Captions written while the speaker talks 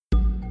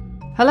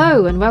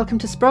Hello and welcome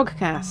to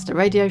Sprogcast, a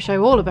radio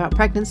show all about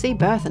pregnancy,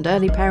 birth and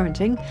early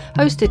parenting,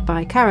 hosted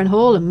by Karen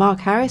Hall and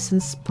Mark Harris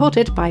and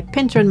supported by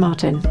Pinter and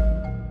Martin.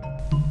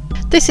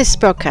 This is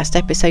Sprogcast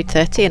episode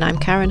 30 and I'm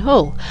Karen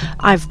Hall.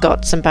 I've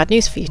got some bad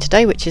news for you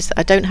today, which is that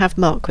I don't have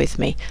Mark with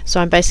me,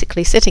 so I'm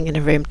basically sitting in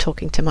a room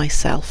talking to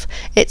myself.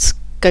 It's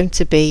going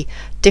to be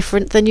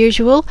different than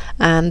usual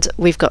and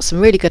we've got some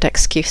really good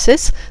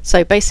excuses.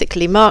 So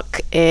basically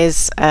Mark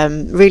is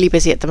really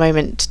busy at the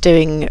moment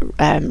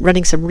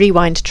running some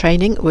rewind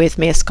training with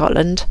Mia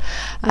Scotland.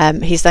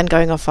 He's then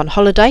going off on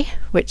holiday,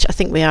 which I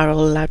think we are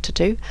all allowed to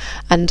do,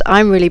 and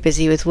I'm really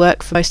busy with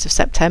work for most of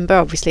September.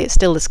 Obviously it's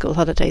still the school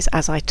holidays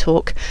as I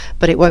talk,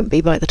 but it won't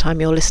be by the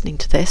time you're listening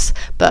to this.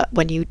 But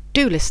when you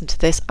do listen to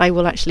this, I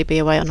will actually be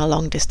away on a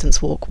long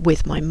distance walk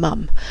with my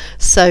mum.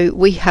 So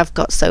we have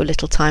got so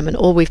little time, and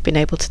all we've been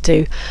able to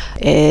do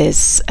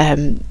is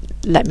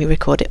let me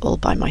record it all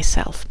by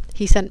myself.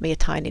 He sent me a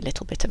tiny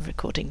little bit of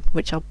recording,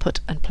 which I'll put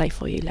and play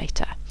for you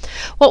later.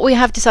 What we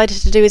have decided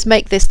to do is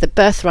make this the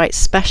Birthrights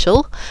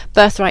special.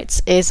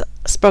 Birthrights is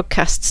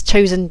Sprogcast's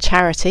chosen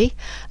charity,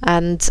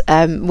 and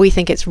we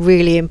think it's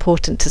really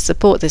important to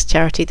support this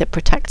charity that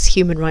protects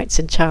human rights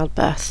in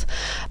childbirth.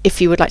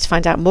 If you would like to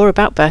find out more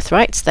about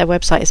Birthrights, their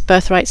website is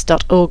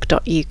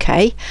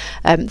birthrights.org.uk.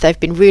 They've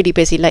been really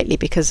busy lately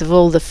because of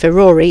all the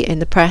furore in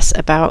the press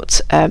about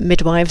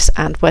midwives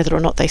and whether or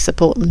not they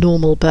support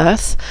normal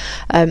birth,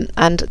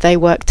 and they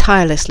work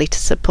tirelessly to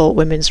support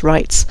women's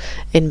rights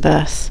in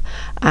birth,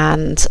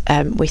 and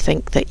we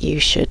think that you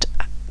should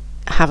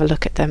have a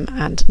look at them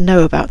and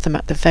know about them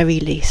at the very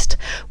least.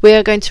 We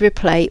are going to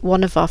replay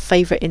one of our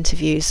favourite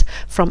interviews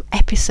from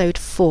episode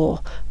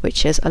 4,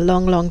 which is a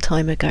long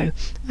time ago,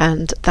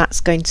 and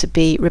that's going to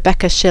be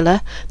Rebecca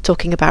Schiller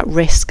talking about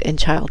risk in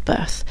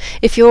childbirth.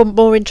 If you're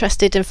more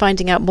interested in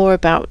finding out more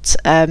about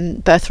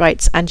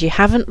birthrights and you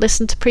haven't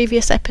listened to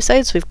previous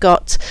episodes, we've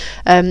got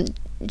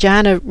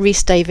Johanna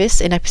Rhys-Davies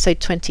in episode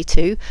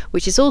 22,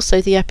 which is also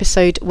the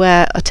episode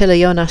where Attila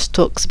Jonas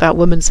talks about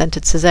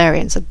woman-centred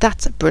caesareans, so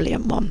that's a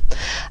brilliant one.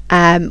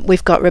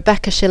 We've got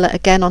Rebecca Schiller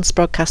again on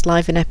Sprogcast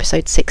Live in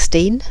episode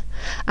 16,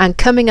 and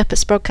coming up at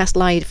Sprogcast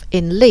Live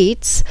in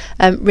Leeds,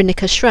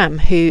 Rinika Schramm,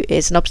 who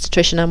is an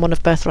obstetrician and one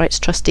of Birthrights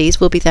trustees,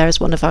 will be there as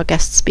one of our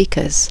guest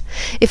speakers.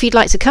 If you'd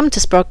like to come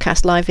to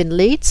Sprogcast Live in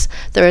Leeds,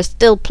 there are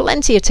still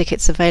plenty of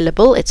tickets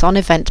available. It's on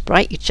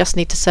Eventbrite. You just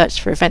need to search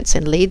for events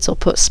in Leeds or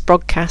put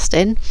Sprogcast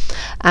in,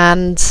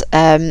 and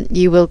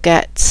you will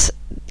get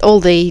all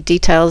the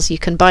details. You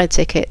can buy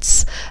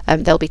tickets.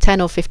 They'll be £10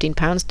 or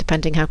 £15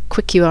 depending how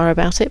quick you are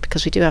about it,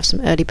 because we do have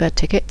some early bird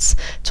tickets.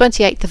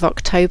 28th of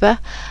October,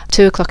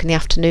 2 o'clock in the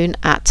afternoon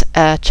at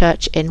a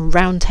church in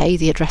Roundhay.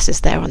 The address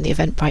is there on the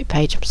Eventbrite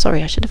page. I'm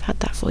sorry, I should have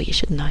had that for you,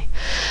 shouldn't I?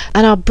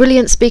 And our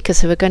brilliant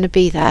speakers who are going to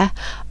be there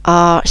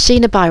are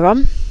Sheena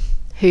Byrom,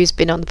 who's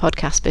been on the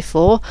podcast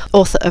before,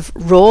 author of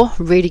Raw,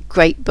 really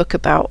great book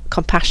about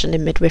compassion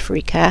in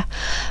midwifery care.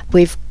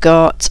 We've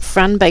got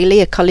Fran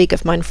Bailey, a colleague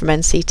of mine from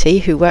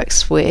NCT, who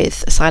works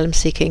with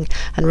asylum-seeking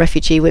and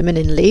refugee women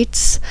in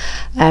Leeds.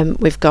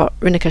 We've got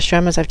Rinika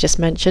Schramm, as I've just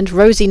mentioned.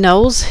 Rosie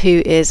Knowles,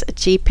 who is a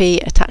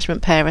GP,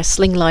 attachment pair,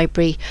 Sling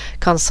Library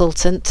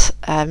consultant,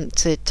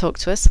 to talk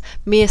to us.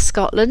 Mia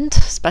Scotland,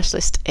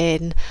 specialist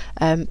in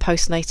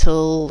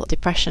postnatal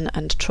depression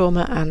and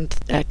trauma, and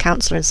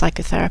counsellor and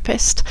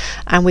psychotherapist.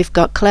 And we've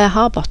got Claire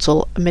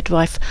Harbottle, a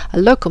midwife, a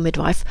local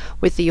midwife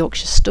with the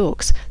Yorkshire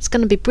Storks. It's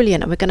going to be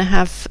brilliant, and we're going to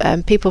have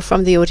people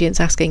from the audience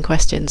asking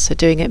questions, so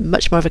doing it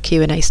much more of a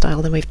Q&A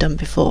style than we've done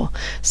before.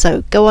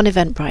 So go on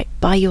Eventbrite,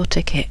 buy your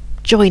ticket,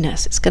 join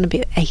us. It's going to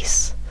be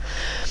ace.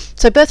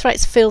 So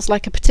Birthrights feels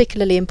like a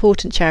particularly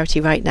important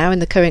charity right now in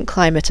the current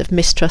climate of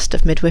mistrust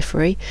of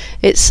midwifery.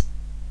 It's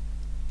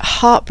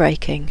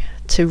heartbreaking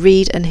to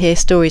read and hear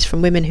stories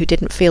from women who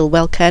didn't feel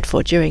well cared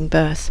for during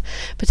birth,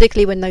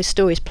 particularly when those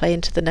stories play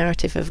into the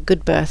narrative of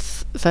good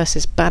birth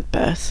versus bad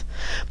birth.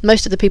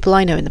 Most of the people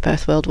I know in the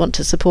birth world want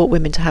to support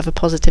women to have a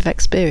positive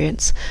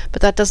experience,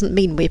 but that doesn't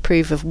mean we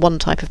approve of one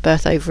type of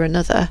birth over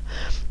another.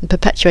 And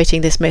perpetuating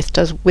this myth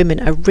does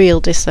women a real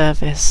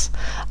disservice.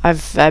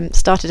 I've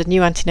started a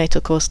new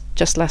antenatal course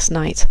just last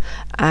night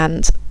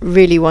and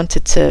really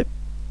wanted to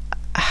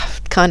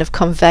kind of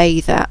convey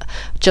that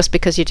just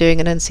because you're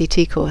doing an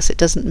NCT course, it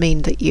doesn't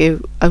mean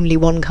that only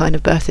one kind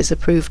of birth is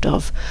approved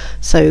of.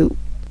 So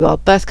while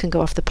birth can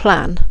go off the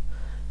plan,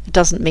 it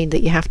doesn't mean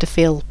that you have to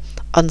feel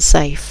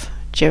unsafe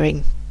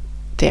during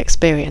the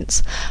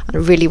experience. And I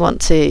really want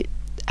to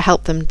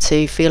help them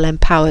to feel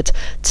empowered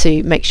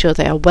to make sure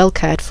they are well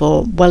cared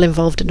for, well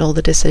involved in all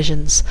the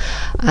decisions,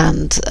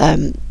 and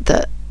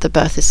that the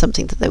birth is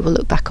something that they will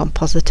look back on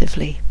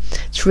positively.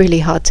 It's really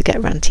hard to get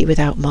ranty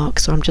without Mark,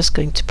 so I'm just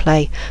going to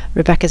play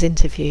Rebecca's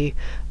interview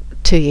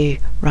to you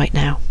right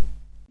now.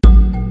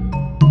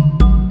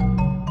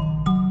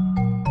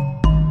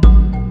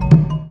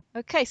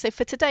 Okay, so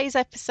for today's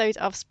episode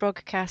of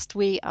Sprogcast,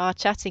 we are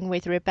chatting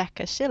with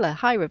Rebecca Schiller.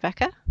 Hi,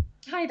 Rebecca.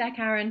 Hi there,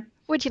 Karen.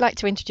 Would you like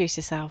to introduce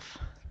yourself?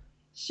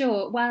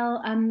 Sure.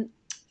 Well,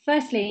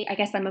 Firstly, I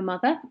guess I'm a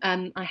mother.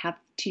 I have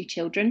 2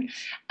 children,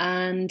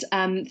 and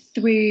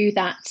through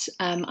that,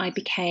 I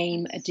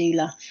became a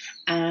doula,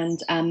 and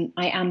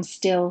I am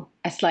still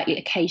a slightly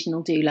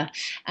occasional doula,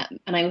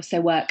 and I also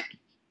work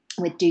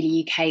with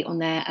Doula UK on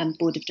their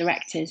board of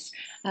directors.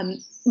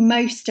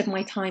 Most of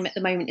my time at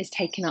the moment is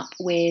taken up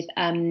with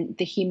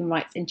the Human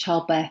Rights in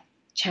Childbirth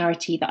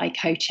charity that I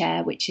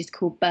co-chair, which is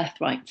called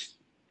Birthrights.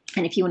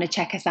 And if you want to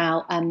check us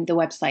out, the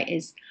website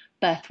is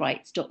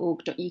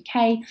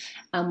birthrights.org.uk,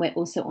 and we're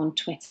also on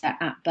Twitter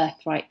at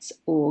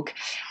birthrights.org.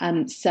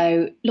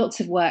 So lots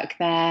of work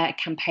there,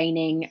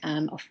 campaigning,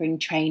 offering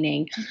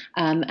training,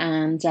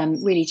 and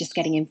really just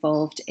getting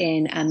involved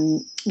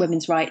in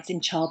women's rights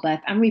in childbirth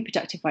and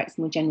reproductive rights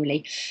more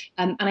generally.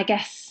 And I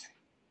guess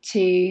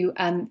to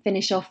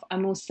finish off,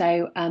 I'm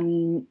also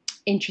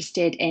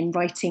interested in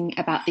writing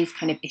about these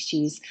kind of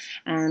issues,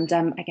 and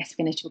I guess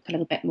we're going to talk a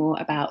little bit more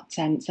about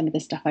some of the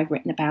stuff I've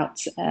written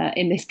about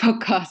in this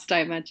podcast, I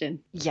imagine.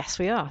 Yes,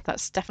 we are.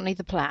 That's definitely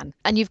the plan.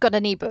 And you've got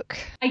an ebook.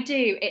 I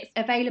do. It's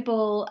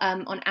available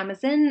on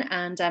Amazon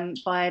and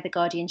via the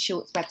Guardian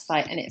Shorts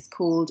website, and it's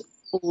called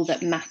All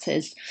That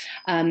Matters.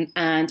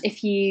 And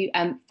if you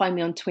find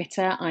me on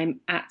Twitter, I'm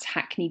at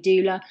Hackney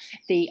Doula.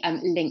 The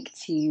link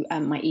to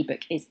my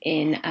ebook is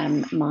in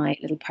my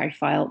little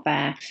profile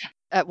there.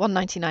 At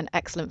 £1.99,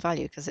 excellent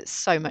value because it's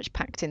so much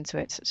packed into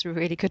it. It's a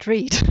really good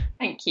read.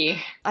 Thank you.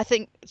 I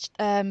think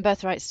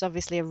Birthrights is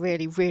obviously a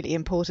really, really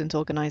important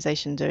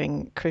organisation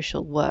doing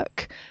crucial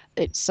work.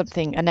 It's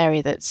an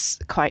area that's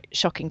quite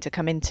shocking to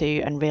come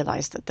into and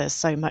realise that there's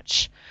so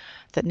much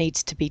that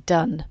needs to be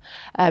done.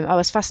 I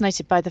was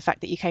fascinated by the fact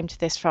that you came to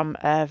this from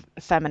a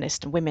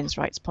feminist and women's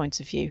rights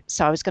point of view.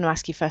 So I was going to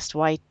ask you first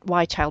why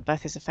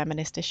childbirth is a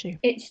feminist issue.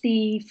 It's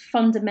the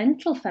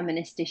fundamental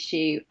feminist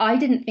issue. I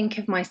didn't think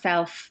of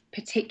myself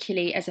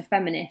particularly as a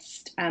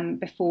feminist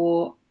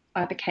before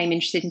I became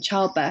interested in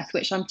childbirth,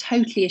 which I'm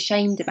totally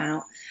ashamed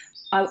about.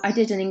 I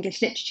did an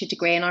English literature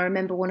degree, and I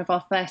remember one of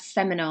our first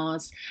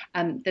seminars,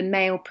 the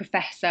male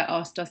professor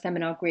asked our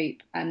seminar group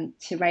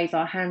to raise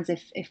our hands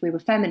if we were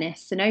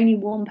feminists, and only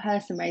one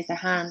person raised their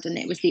hand, and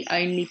it was the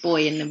only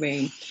boy in the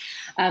room.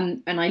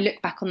 And I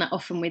look back on that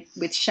often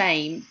with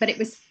shame, but it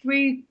was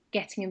through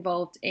getting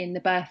involved in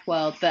the birth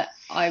world that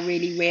I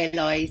really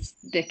realised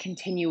the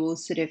continual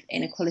sort of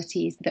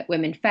inequalities that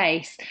women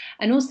face,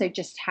 and also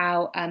just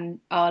how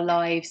our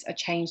lives are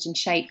changed and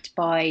shaped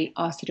by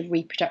our sort of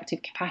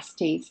reproductive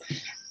capacities.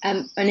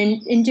 And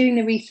in doing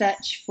the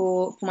research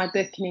for my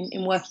book and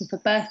in working for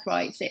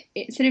Birthrights,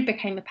 it sort of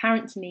became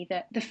apparent to me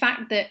that the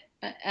fact that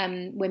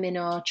women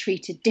are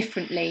treated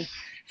differently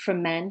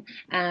from men,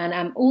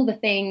 and all the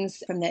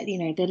things from the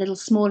little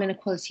small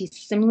inequalities to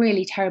some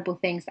really terrible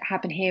things that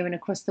happen here and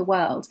across the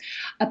world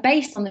are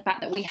based on the fact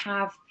that we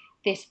have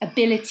this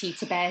ability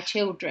to bear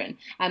children.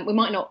 We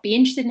might not be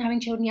interested in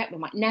having children yet, we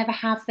might never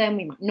have them,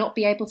 we might not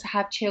be able to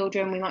have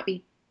children, we might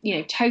be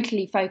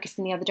totally focused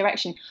in the other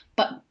direction,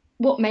 but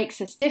what makes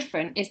us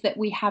different is that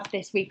we have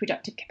this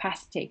reproductive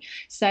capacity.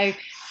 So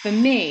for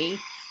me,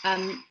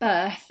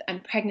 birth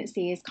and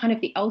pregnancy is kind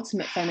of the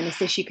ultimate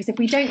feminist issue, because if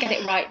we don't get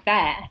it right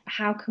there,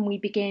 how can we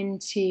begin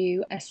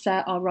to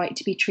assert our right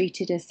to be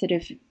treated as sort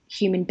of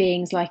human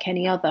beings like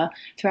any other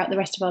throughout the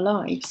rest of our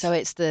lives? So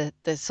it's the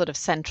sort of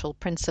central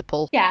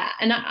principle. Yeah,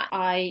 and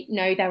I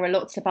know there are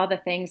lots of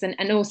other things,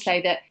 and also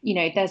that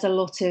there's a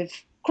lot of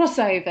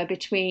crossover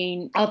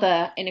between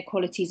other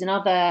inequalities and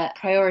other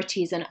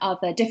priorities and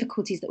other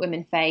difficulties that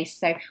women face.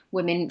 So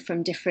women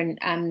from different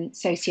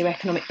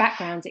socioeconomic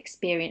backgrounds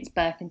experience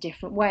birth in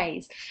different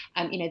ways.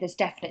 There's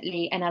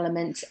definitely an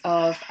element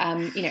of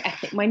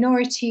ethnic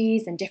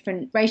minorities and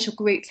different racial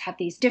groups have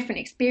these different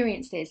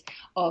experiences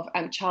of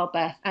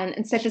childbirth,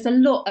 and so there's a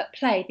lot at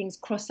play. Things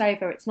cross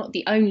over. It's not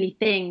the only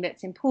thing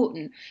that's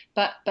important,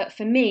 but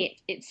for me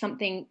it's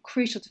something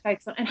crucial to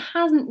focus on and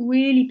hasn't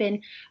really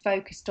been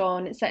focused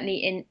on,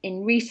 certainly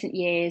in recent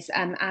years,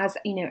 as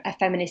a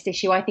feminist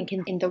issue, I think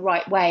in the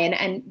right way.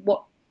 And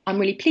what I'm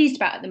really pleased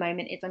about at the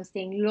moment is I'm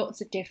seeing lots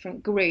of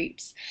different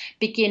groups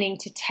beginning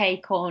to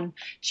take on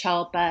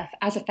childbirth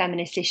as a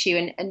feminist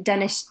issue. And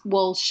Dennis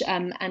Walsh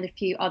and a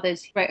few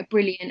others wrote a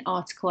brilliant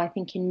article, I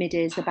think, in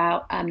Middies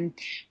about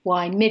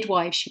why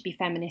midwives should be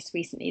feminists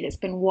recently, that's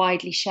been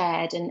widely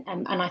shared. And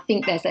I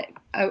think there's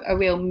a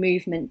real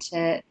movement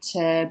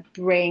to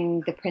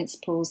bring the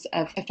principles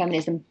of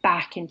feminism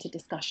back into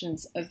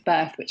discussions of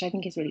birth, which I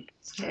think is really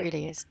positive. It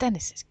really is.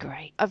 Dennis is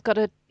great. I've got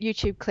a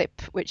YouTube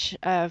clip which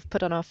I've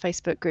put on our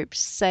Facebook group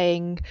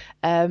saying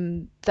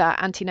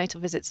that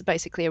antenatal visits are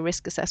basically a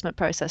risk assessment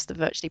process that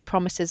virtually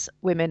promises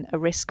women a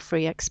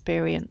risk-free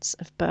experience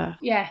of birth.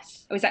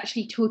 Yes, I was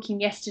actually talking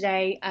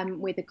yesterday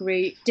with a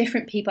group,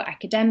 different people,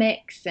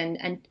 academics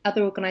and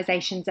other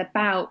organisations,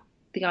 about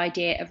the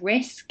idea of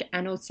risk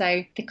and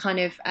also the kind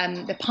of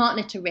the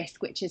partner to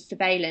risk, which is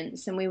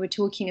surveillance. And we were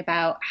talking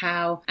about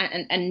how,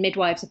 and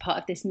midwives are part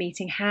of this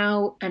meeting,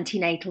 how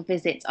antenatal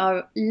visits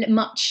are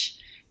much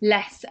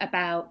less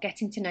about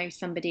getting to know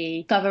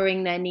somebody,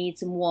 discovering their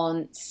needs and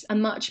wants,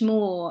 and much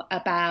more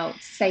about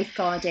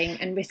safeguarding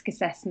and risk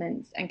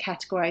assessments and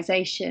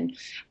categorization.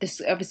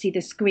 Obviously,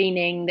 the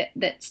screening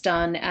that's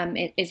done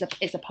is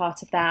a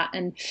part of that.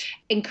 And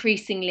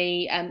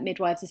increasingly,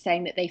 midwives are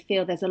saying that they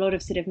feel there's a lot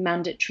of sort of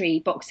mandatory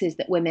boxes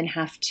that women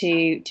have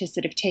to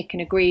sort of tick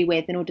and agree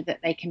with in order that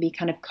they can be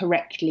kind of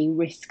correctly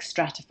risk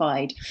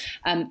stratified.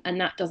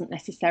 And that doesn't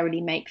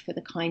necessarily make for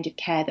the kind of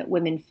care that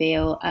women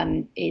feel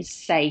is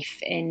safe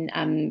in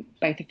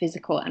both a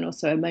physical and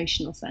also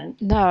emotional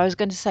sense. No, I was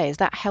going to say, is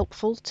that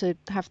helpful to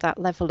have that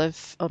level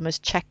of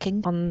almost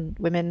checking on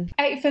women?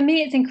 For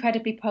me, it's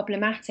incredibly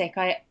problematic.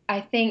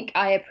 I think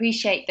I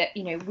appreciate that,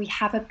 we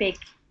have a big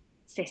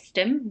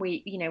system.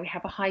 We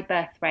have a high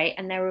birth rate,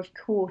 and there of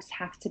course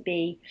have to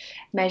be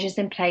measures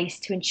in place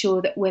to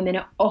ensure that women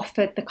are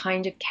offered the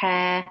kind of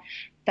care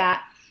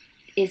that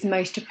is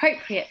most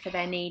appropriate for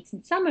their needs.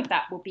 And some of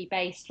that will be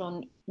based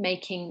on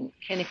making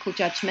clinical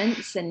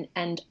judgments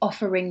and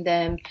offering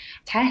them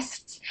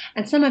tests.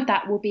 And some of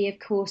that will be, of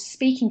course,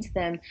 speaking to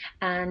them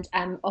and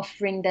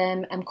offering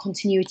them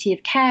continuity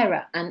of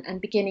care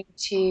and beginning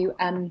to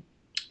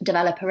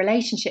develop a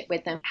relationship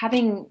with them.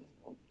 Having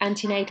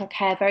antenatal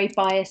care very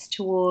biased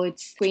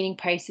towards screening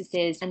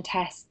processes and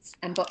tests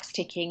and box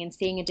ticking and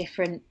seeing a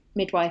different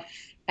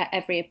midwife at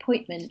every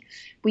appointment,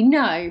 we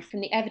know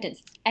from the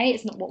evidence,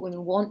 it's not what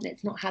women want,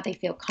 it's not how they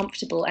feel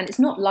comfortable, and it's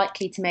not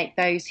likely to make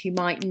those who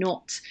might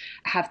not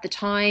have the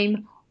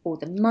time or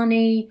the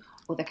money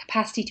or the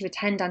capacity to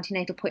attend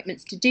antenatal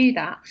appointments to do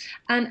that.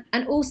 And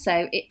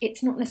also,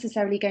 it's not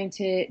necessarily going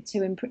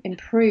to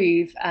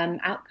improve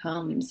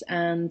outcomes.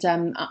 And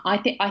I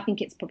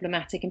think it's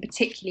problematic, and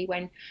particularly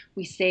when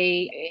we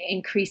see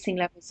increasing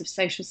levels of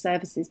social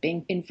services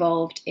being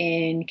involved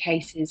in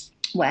cases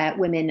where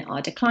women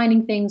are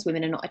declining things,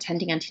 women are not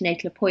attending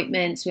antenatal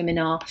appointments, women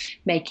are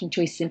making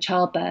choices in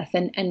childbirth.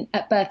 And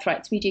at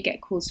Birthrights, we do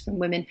get calls from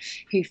women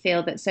who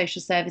feel that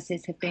social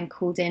services have been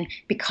called in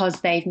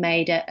because they've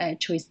made a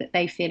choice that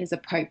they feel is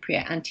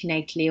appropriate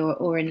antenatally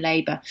or in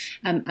labour.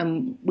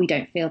 And we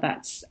don't feel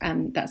that's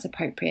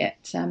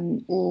appropriate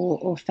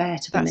or fair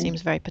to women. That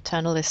seems very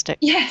paternalistic.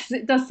 Yes,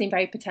 it does seem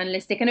very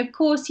paternalistic. And of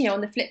course,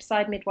 on the flip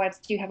side, midwives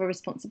do have a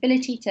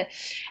responsibility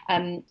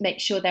to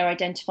make sure they're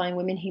identifying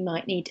women who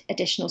might need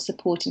additional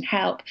support and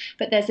help.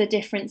 But there's a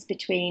difference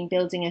between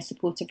building a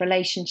supportive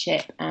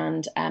relationship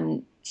and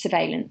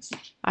surveillance.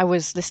 I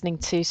was listening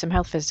to some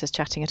health visitors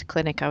chatting at a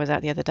clinic I was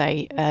at the other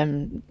day,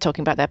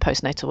 talking about their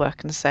postnatal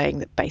work and saying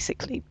that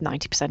basically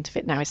 90% of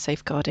it now is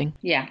safeguarding.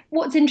 Yeah.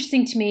 What's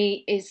interesting to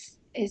me is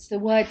the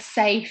word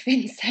safe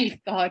in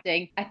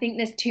safeguarding. I think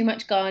there's too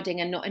much guarding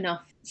and not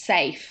enough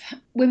safe.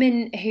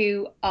 Women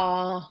who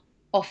are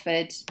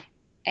offered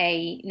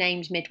a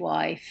named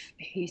midwife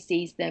who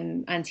sees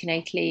them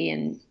antenatally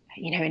and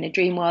in a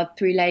dream world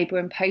through labour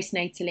and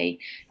postnatally,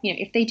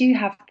 if they do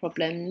have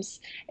problems,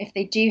 if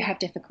they do have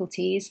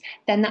difficulties,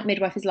 then that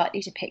midwife is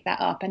likely to pick that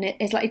up and it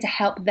is likely to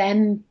help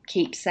them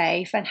keep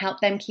safe and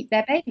help them keep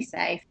their baby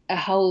safe. A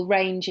whole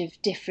range of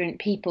different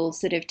people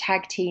sort of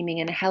tag teaming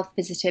and a health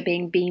visitor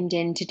being beamed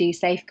in to do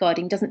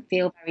safeguarding doesn't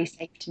feel very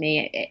safe to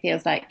me. It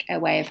feels like a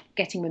way of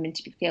getting women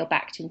to feel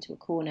backed into a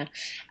corner.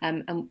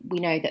 And we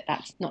know that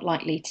that's not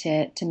likely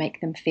to make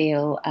them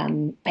feel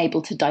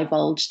able to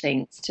divulge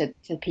things to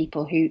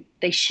people who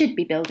they should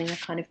be building a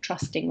kind of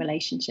trusting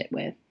relationship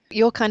with.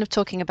 You're kind of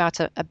talking about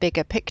a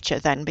bigger picture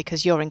then,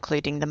 because you're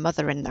including the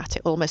mother in that.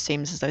 It almost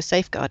seems as though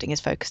safeguarding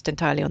is focused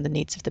entirely on the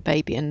needs of the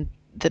baby and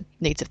the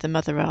needs of the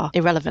mother are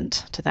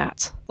irrelevant to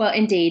that. Well,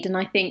 indeed. And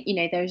I think,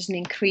 there's an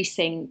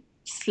increasing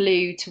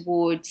slew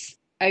towards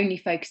only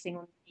focusing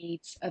on the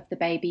needs of the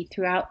baby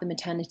throughout the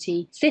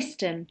maternity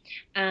system.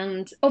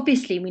 And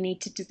obviously we need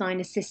to design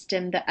a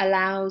system that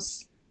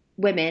allows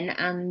women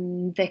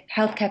and the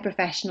healthcare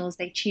professionals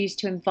they choose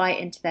to invite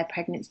into their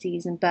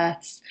pregnancies and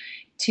births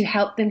to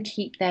help them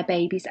keep their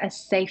babies as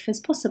safe as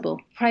possible.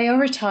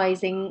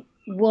 Prioritising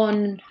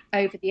one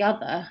over the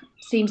other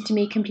seems to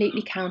me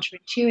completely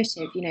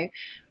counterintuitive.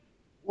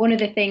 One of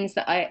the things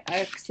that I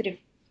sort of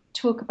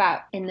talk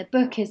about in the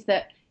book is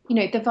that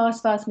the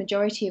vast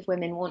majority of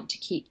women want to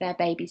keep their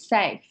babies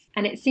safe.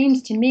 And it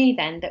seems to me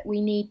then that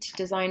we need to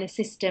design a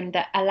system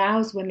that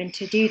allows women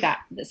to do that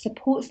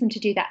supports them to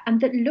do that, and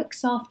that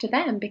looks after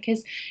them,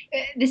 because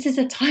this is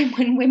a time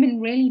when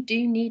women really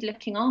do need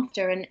looking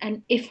after.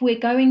 And if we're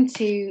going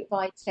to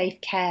provide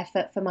safe care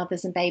for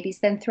mothers and babies,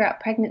 then throughout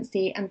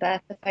pregnancy and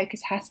birth, the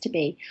focus has to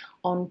be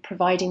on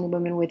providing the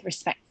woman with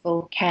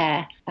respectful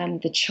care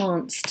and the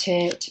chance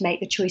to make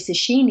the choices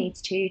she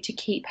needs to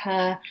keep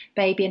her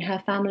baby and her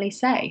family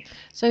safe.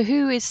 So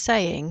who is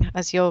saying,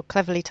 as your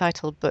cleverly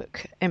titled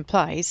book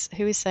implies,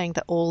 who is saying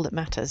that all that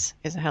matters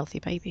is a healthy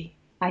baby?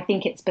 I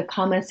think it's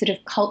become a sort of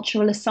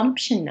cultural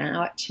assumption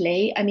now,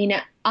 actually. I mean,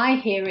 I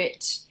hear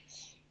it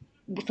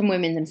from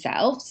women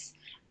themselves.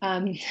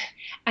 And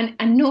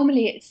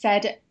normally it's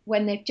said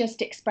when they've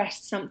just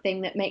expressed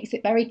something that makes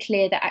it very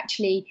clear that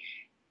actually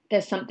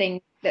there's something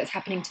that's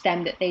happening to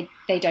them that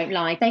they don't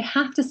like. They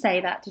have to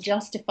say that to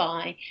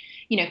justify,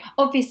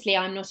 obviously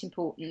I'm not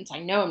important. I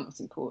know I'm not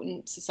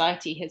important.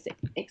 Society has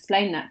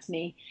explained that to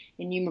me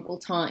innumerable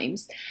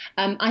times.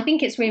 I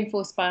think it's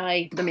reinforced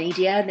by the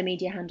media. The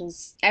media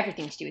handles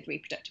everything to do with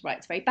reproductive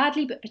rights very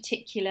badly, but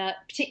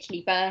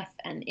particularly birth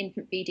and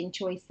infant feeding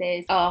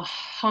choices are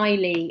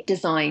highly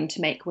designed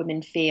to make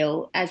women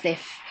feel as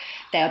if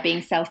they are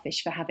being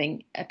selfish for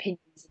having opinions.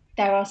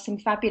 There are some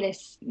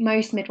fabulous,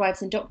 most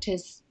midwives and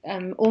doctors,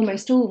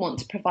 almost all want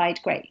to provide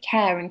great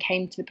care and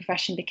came to the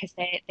profession because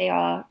they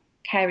are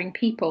caring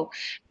people.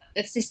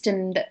 The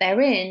system that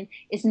they're in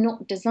is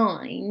not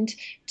designed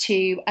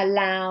to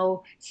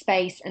allow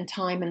space and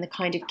time and the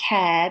kind of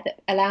care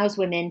that allows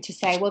women to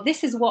say, well,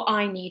 this is what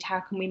I need, how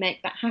can we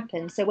make that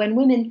happen? So when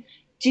women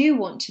do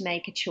want to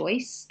make a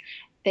choice,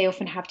 they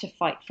often have to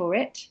fight for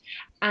it.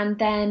 And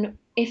then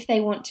if they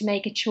want to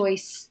make a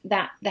choice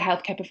that the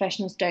healthcare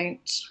professionals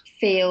don't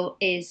feel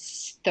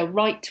is the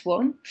right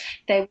one,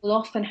 they will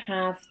often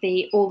have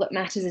the all that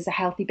matters is a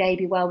healthy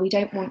baby. Well, we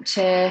don't want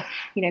to,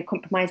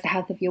 compromise the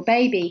health of your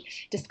baby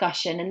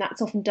discussion. And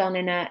that's often done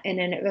in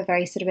a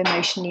very sort of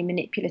emotionally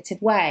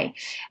manipulative way.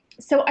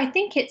 So I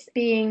think it's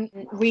being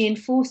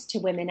reinforced to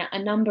women at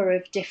a number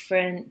of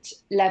different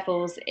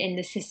levels in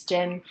the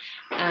system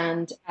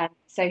and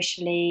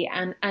socially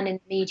and in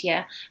the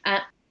media.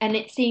 And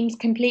it seems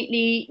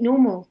completely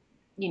normal,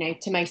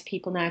 to most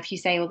people now. If you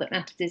say all that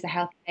matters is a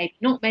healthy baby,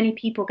 not many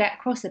people get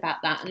cross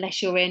about that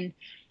unless you're in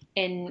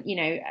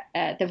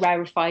the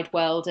rarefied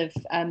world of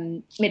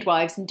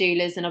midwives and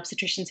doulas and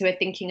obstetricians who are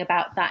thinking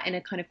about that in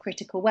a kind of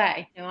critical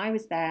way. I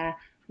was there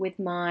with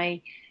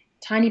my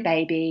tiny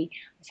baby.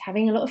 I was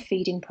having a lot of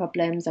feeding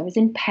problems. I was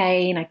in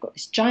pain. I got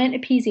this giant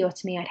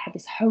episiotomy. I'd had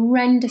this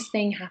horrendous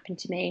thing happen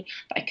to me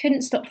that I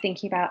couldn't stop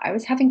thinking about. I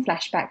was having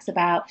flashbacks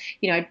about,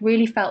 I'd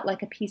really felt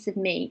like a piece of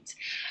meat.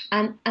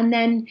 And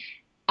then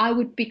I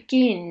would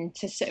begin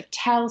to sort of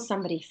tell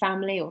somebody,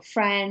 family or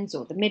friends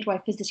or the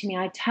midwife visiting me,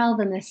 I'd tell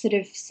them a sort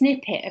of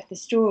snippet of the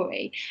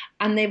story.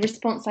 And the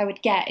response I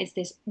would get is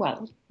this,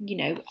 well,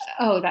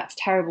 oh, that's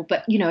terrible.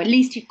 But, at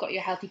least you've got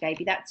your healthy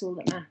baby. That's all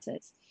that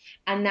matters.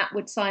 And that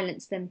would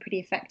silence them pretty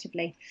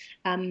effectively.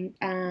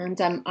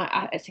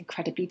 It's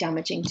incredibly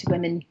damaging to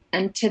women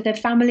and to the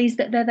families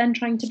that they're then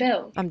trying to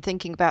build. I'm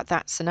thinking about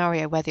that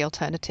scenario where the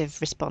alternative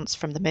response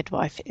from the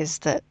midwife is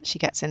that she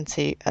gets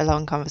into a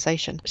long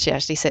conversation. She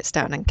actually sits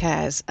down and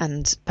cares,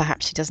 and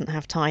perhaps she doesn't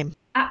have time.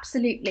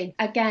 Absolutely.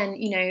 Again,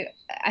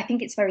 I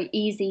think it's very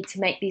easy to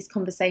make these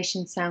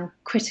conversations sound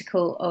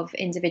critical of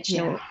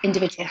individual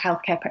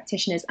healthcare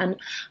practitioners. And,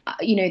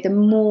 the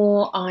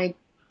more I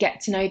get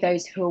to know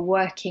those who are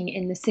working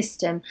in the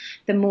system,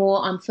 the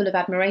more I'm full of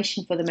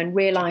admiration for them and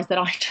realise that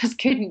I just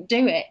couldn't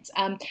do it.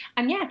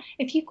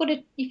 If you've got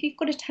a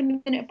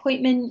 10-minute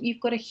appointment, you've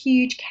got a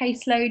huge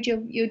caseload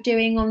you're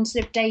doing on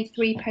sort of day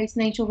 3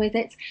 postnatal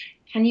visits,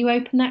 can you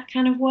open that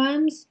can of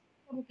worms?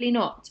 Probably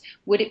not.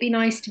 Would it be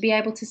nice to be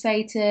able to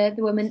say to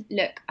the woman,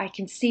 look, I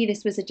can see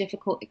this was a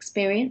difficult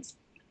experience.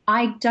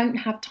 I don't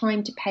have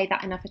time to pay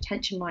that enough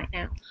attention right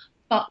now,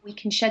 but we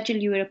can schedule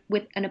you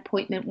with an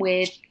appointment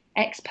with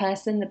X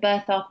person, the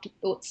birth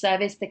afterthought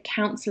service, the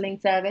counselling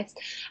service,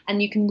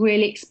 and you can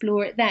really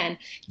explore it then.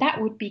 That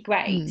would be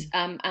great.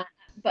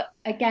 But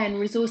again,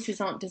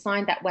 resources aren't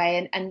designed that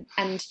way. And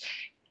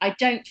I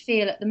don't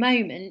feel at the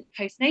moment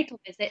postnatal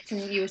visits,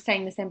 and you were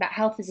saying the same about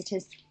health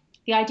visitors,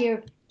 the idea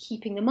of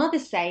keeping the mother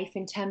safe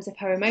in terms of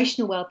her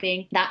emotional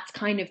well-being, that's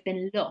kind of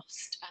been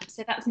lost.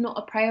 So that's not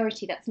a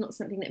priority. That's not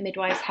something that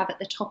midwives have at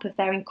the top of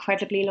their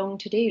incredibly long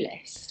to-do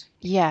list.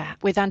 Yeah,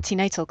 with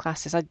antenatal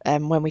classes,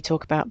 when we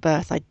talk about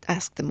birth, I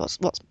ask them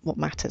what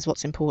matters,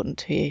 what's important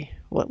to you,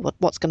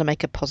 what's going to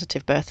make a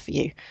positive birth for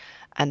you,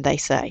 and they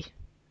say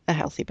a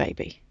healthy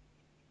baby,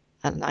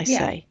 and I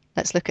say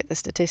let's look at the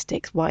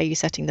statistics. Why are you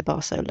setting the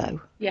bar so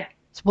low? Yeah.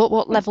 So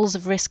what levels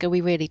of risk are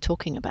we really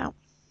talking about?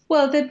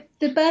 Well, the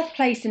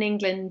Birthplace in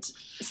England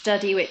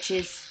study, which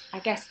is, I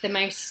guess, the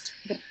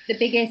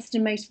biggest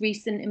and most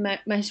recent and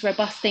most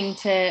robust thing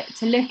to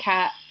look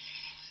at,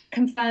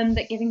 confirmed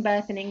that giving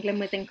birth in England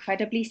was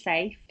incredibly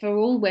safe for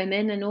all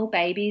women and all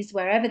babies,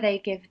 wherever they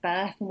give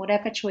birth and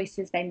whatever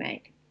choices they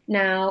make.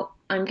 Now,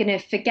 I'm going to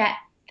forget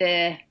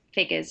the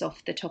figures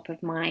off the top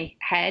of my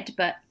head,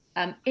 but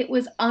it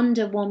was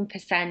under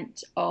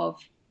 1% of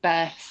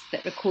births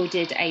that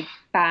recorded a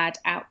bad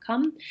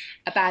outcome.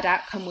 A bad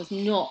outcome was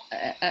not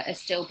a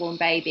stillborn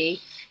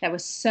baby. There were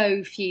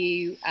so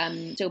few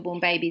stillborn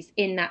babies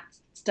in that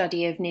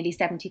study of nearly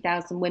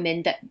 70,000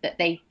 women that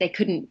they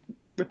couldn't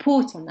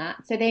report on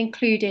that. So they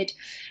included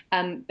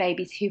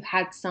babies who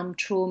had some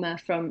trauma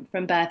from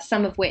birth,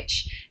 some of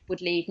which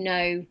would leave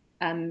no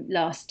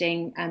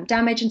lasting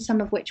damage and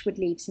some of which would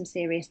leave some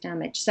serious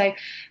damage. So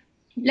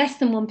less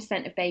than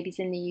 1% of babies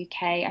in the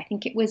UK. I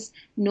think it was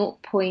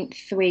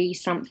 0.3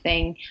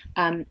 something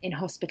in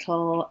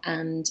hospital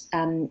and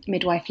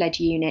midwife-led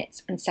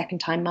units and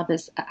second-time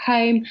mothers at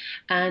home,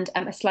 and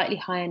a slightly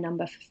higher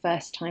number for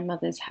first-time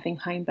mothers having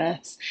home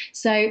births.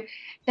 So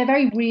they're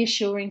very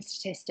reassuring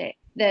statistics.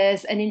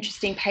 There's an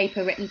interesting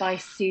paper written by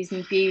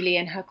Susan Bewley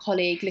and her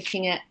colleague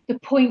looking at the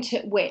point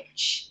at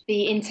which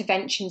the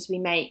interventions we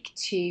make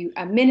to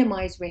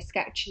minimise risk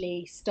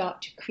actually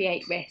start to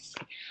create risk.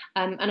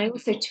 And I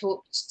also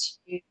talked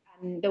to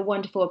the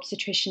wonderful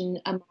obstetrician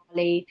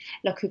Amali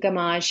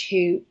Lakugamaj,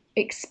 who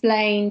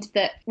explained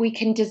that we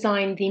can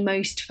design the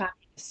most fabulous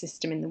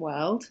system in the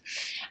world,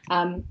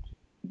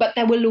 but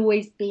there will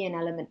always be an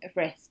element of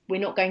risk.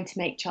 We're not going to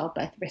make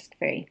childbirth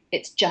risk-free.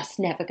 It's just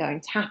never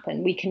going to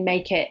happen. We can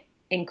make it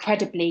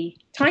incredibly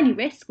tiny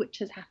risk, which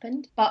has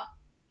happened, but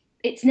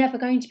it's never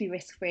going to be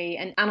risk-free.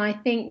 And I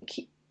think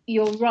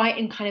you're right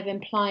in kind of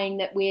implying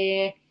that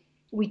we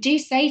do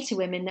say to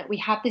women that we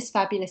have this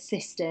fabulous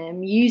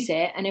system, use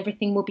it and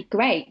everything will be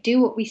great.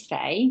 Do what we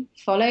say,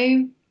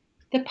 follow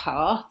the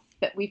path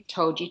that we've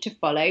told you to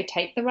follow,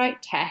 take the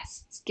right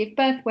tests, give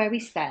birth where we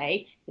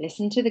say,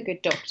 listen to the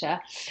good doctor,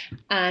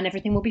 and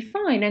everything will be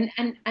fine.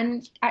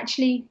 And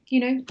actually,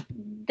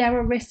 there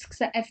are risks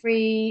at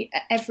every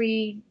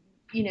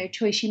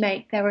choice you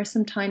make. There are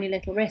some tiny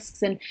little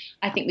risks, and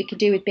I think we could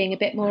do with being a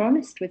bit more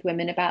honest with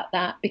women about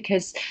that,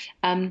 because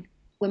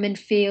women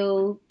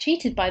feel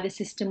cheated by the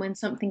system when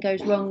something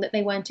goes wrong that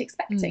they weren't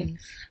expecting.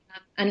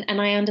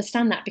 And I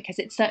understand that, because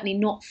it's certainly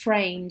not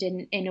framed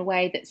in a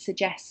way that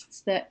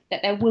suggests that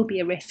there will be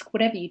a risk,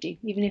 whatever you do,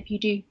 even if you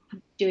do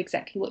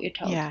exactly what you're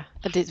told. Yeah,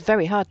 but it's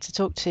very hard to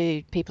talk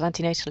to people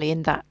antenatally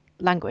in that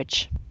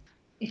language.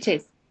 It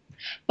is.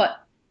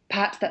 But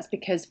perhaps that's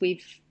because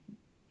we've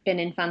been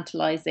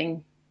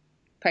infantilizing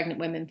pregnant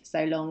women for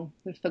so long.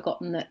 We've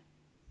forgotten that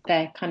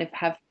they kind of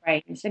have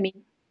brains. I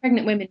mean,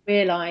 pregnant women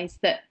realise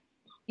that,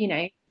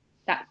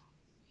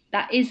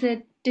 that is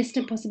a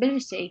distant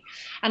possibility.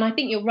 And I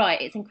think you're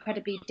right, it's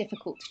incredibly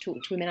difficult to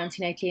talk to women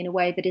antenatally in a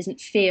way that isn't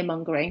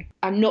fear-mongering.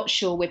 I'm not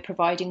sure we're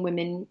providing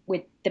women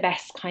with the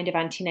best kind of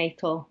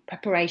antenatal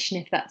preparation,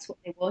 if that's what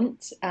they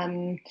want.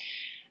 And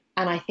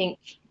I think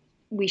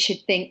we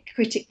should think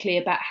critically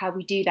about how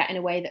we do that in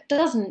a way that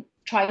doesn't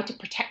try to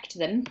protect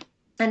them.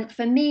 And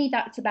for me,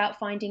 that's about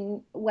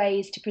finding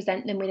ways to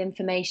present them with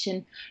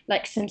information,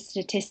 like some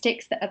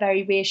statistics that are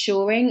very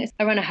reassuring.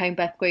 I run a home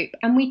birth group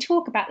and we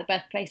talk about the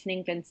Birthplace in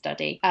England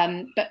study.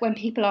 But when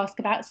people ask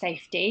about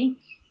safety,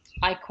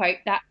 I quote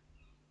that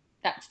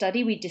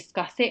study, we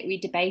discuss it, we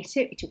debate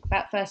it, we talk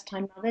about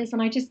first-time mothers,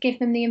 and I just give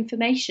them the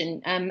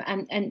information.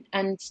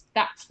 And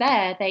that's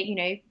there.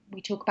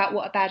 We talk about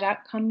what a bad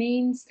outcome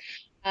means.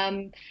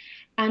 And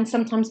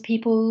sometimes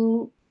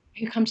people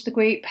who come to the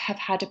group have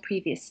had a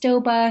previous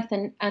stillbirth,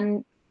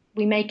 and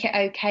we make it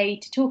okay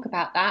to talk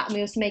about that, and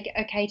we also make it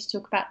okay to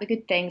talk about the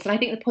good things. And I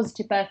think the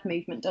positive birth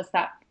movement does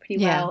that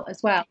pretty well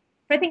as well.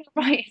 But I think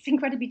you're right, it's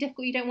incredibly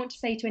difficult. You don't want to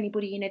say to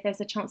anybody,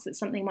 there's a chance that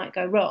something might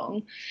go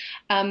wrong,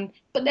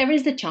 but there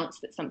is a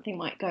chance that something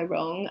might go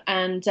wrong.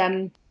 And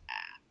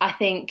I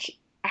think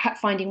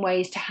finding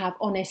ways to have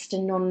honest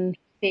and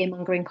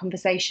non-fear-mongering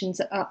conversations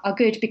are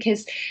good,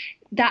 because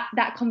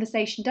that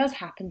conversation does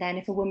happen then.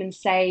 If a woman,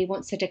 say,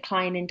 wants to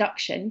decline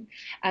induction,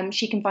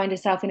 she can find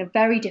herself in a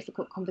very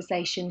difficult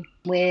conversation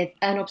with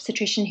an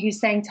obstetrician who's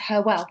saying to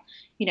her, well,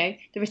 the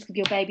risk of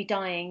your baby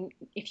dying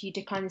if you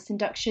decline this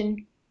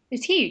induction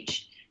is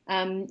huge.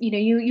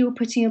 You're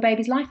putting your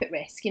baby's life at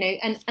risk,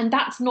 and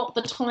that's not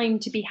the time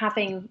to be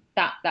having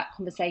that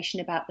conversation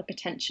about the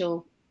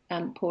potential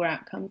poor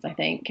outcomes. I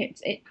think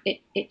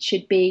it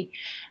should be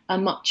a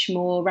much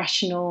more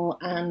rational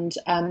and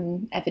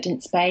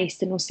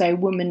evidence-based and also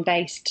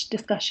woman-based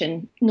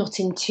discussion, not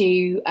in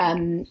too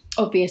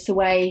obvious a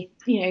way,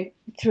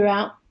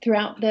 throughout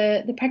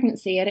the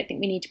pregnancy. I don't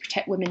think we need to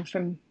protect women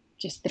from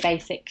just the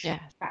basic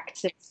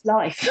facts of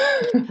life.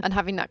 And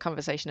having that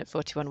conversation at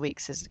 41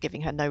 weeks is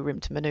giving her no room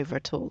to manoeuvre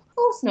at all. Of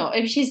course not.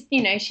 If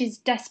she's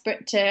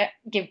desperate to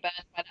give birth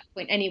by that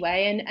point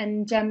anyway,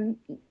 and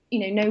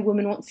no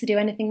woman wants to do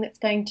anything that's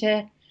going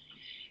to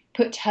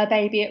put her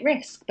baby at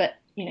risk. But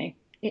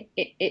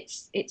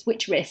it's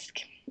which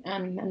risk,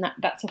 and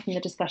that's often the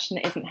discussion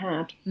that isn't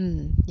had.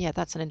 Yeah,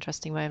 that's an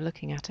interesting way of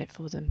looking at it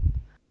for them.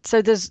 So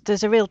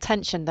there's a real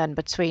tension then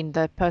between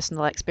the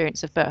personal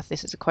experience of birth.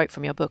 This is a quote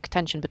from your book: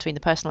 tension between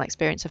the personal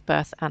experience of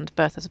birth and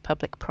birth as a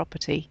public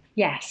property.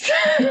 Yes.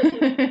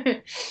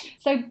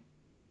 So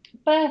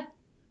birth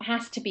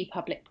has to be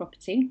public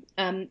property,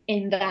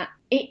 in that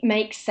it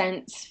makes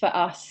sense for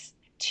us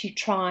to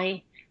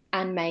try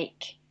and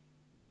make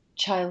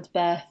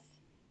childbirth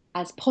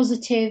as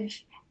positive,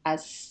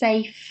 as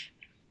safe,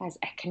 as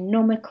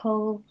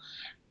economical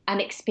an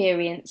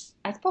experience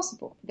as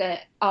possible.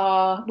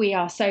 We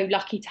are so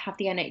lucky to have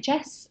the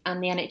NHS,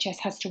 and the NHS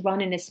has to run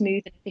in a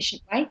smooth and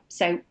efficient way.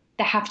 So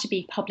there have to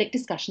be public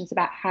discussions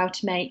about how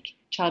to make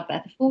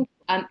childbirth affordable.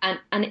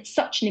 And it's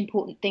such an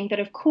important thing that,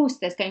 of course,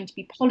 there's going to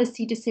be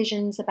policy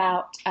decisions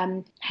about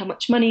how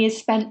much money is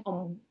spent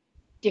on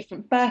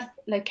different birth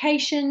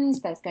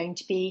locations. There's going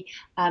to be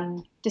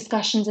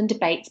discussions and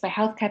debates by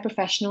healthcare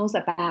professionals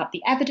about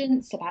the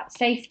evidence, about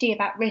safety,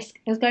 about risk.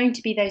 There's going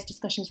to be those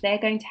discussions. They're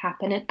going to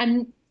happen.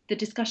 And the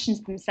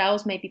discussions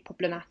themselves may be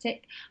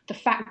problematic. The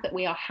fact that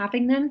we are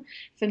having them,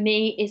 for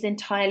me, is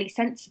entirely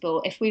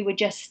sensible. If we were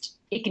just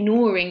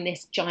ignoring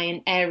this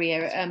giant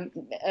area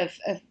of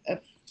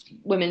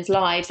women's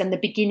lives and the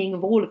beginning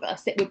of all of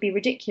us, it would be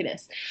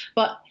ridiculous.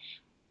 But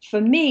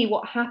for me,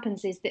 what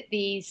happens is that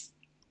the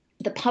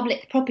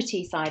public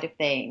property side of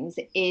things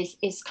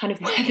is kind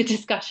of where the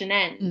discussion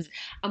ends.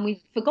 And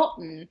we've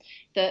forgotten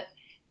that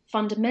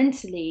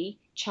fundamentally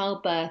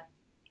childbirth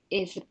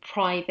is a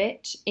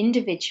private,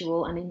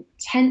 individual and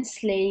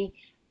intensely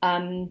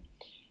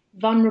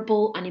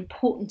vulnerable and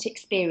important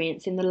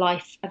experience in the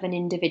life of an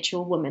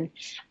individual woman.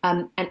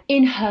 And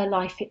in her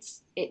life,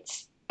 it's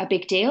a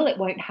big deal. It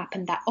won't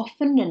happen that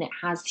often, and it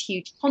has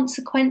huge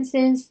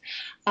consequences.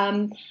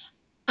 And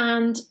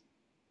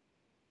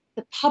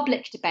the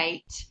public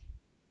debate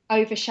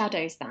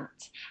overshadows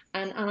that.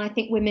 And I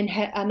think women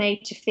are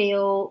made to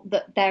feel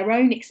that their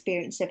own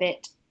experience of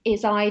it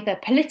is either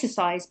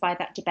politicised by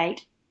that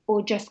debate or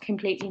just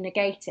completely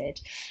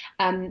negated.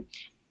 And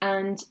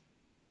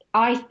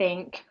I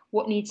think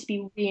what needs to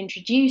be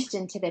reintroduced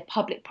into the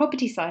public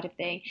property side of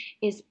things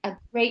is a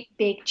great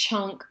big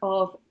chunk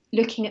of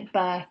looking at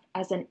birth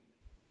as an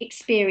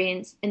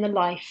experience in the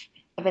life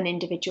of an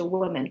individual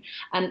woman.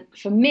 And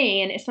for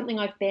me, and it's something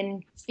I've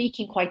been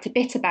speaking quite a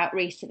bit about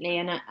recently,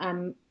 and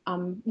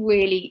I'm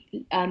really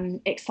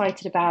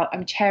excited about.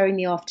 I'm chairing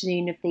the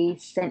afternoon of the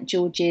St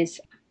George's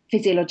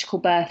Physiological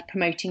Birth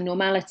Promoting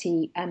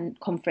Normality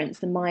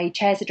conference, and my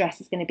chair's address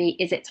is going to be,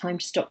 "Is it time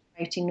to stop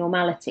promoting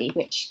normality?"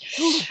 which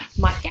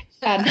might get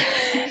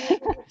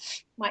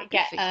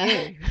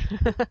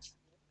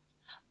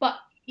but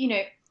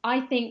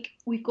I think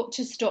we've got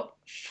to stop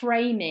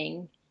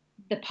framing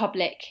the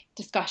public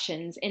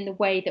discussions in the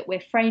way that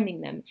we're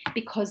framing them,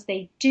 because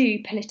they do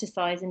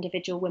politicise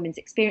individual women's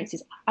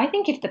experiences. I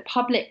think if the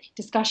public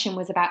discussion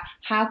was about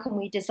how can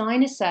we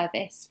design a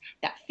service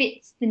that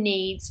fits the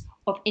needs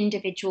of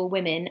individual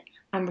women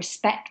and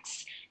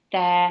respects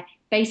their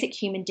basic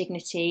human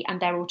dignity and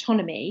their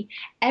autonomy,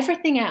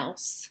 everything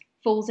else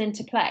falls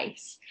into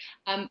place.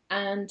 I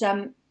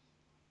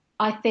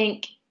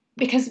think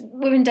because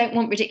women don't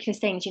want ridiculous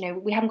things,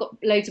 we haven't got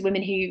loads of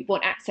women who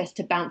want access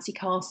to bouncy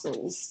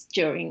castles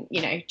during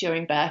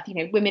birth.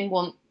 Women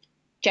want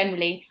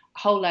generally a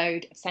whole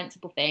load of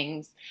sensible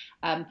things.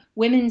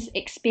 Women's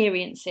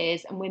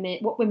experiences and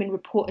what women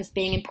report as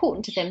being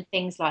important to them,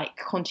 things like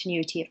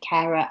continuity of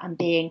carer and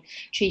being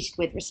treated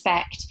with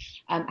respect,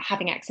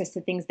 having access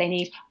to things they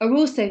need, are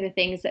also the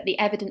things that the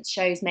evidence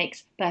shows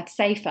makes birth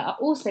safer, are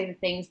also the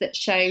things that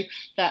show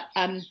that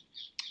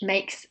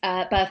makes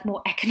birth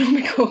more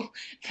economical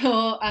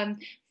for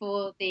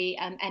the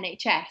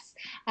NHS.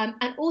 And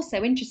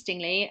also,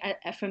 interestingly,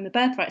 from the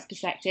birthrights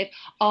perspective,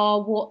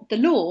 are what the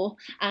law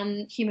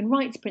and human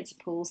rights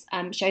principles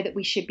show that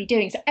we should be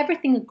doing. So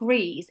everything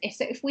agrees.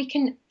 If we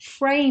can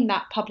frame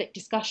that public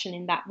discussion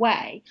in that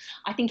way,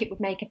 I think it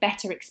would make a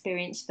better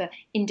experience for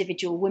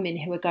individual women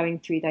who are going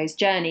through those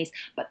journeys.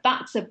 But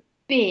that's a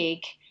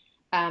big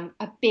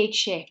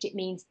shift. It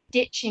means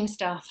ditching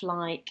stuff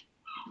like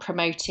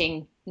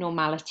promoting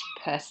normality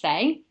per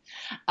se,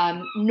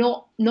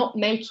 not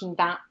making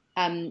that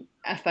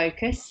a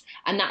focus,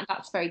 and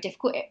that's very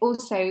difficult. It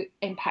also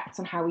impacts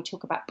on how we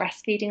talk about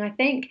breastfeeding, I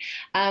think,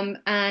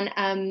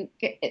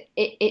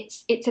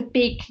 it's a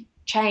big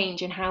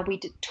change in how we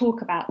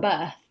talk about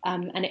birth,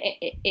 and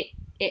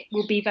it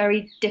will be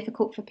very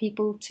difficult for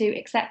people to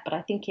accept, but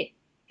I think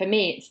for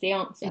me, it's the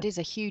answer. It is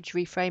a huge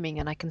reframing,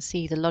 and I can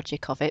see the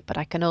logic of it, but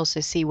I can also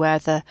see where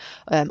the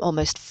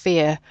almost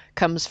fear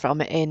comes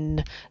from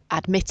in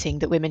admitting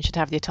that women should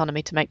have the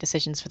autonomy to make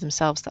decisions for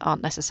themselves that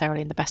aren't necessarily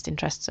in the best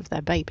interests of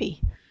their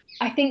baby.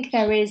 I think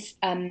there is,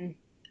 and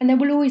there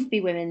will always be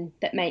women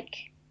that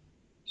make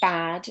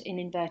bad, in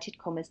inverted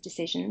commas,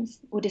 decisions,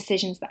 or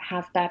decisions that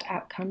have bad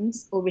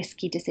outcomes, or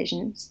risky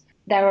decisions.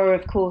 There are,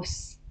 of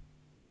course,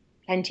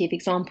 plenty of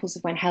examples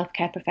of when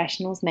healthcare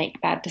professionals make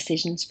bad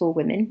decisions for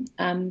women.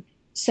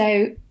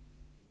 So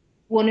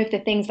one of the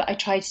things that I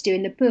try to do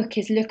in the book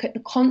is look at the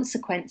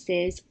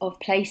consequences of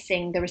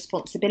placing the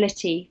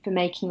responsibility for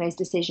making those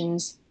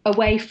decisions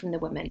away from the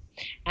woman,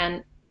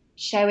 and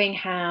showing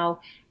how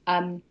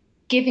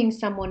giving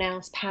someone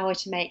else power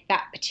to make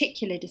that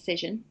particular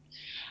decision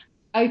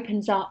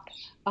opens up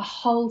a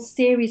whole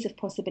series of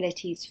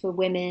possibilities for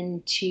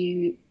women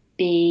to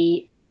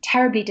be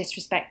terribly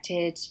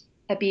disrespected,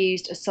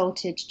 abused,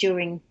 assaulted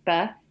during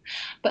birth,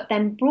 but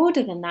then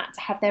broader than that,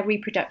 to have their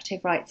reproductive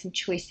rights and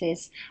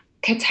choices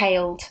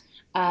curtailed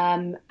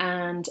and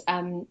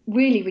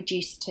really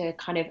reduced to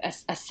kind of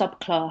a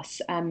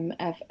subclass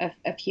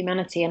of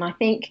humanity. And I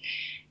think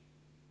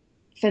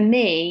for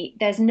me,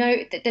 there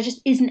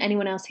just isn't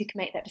anyone else who can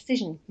make that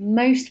decision.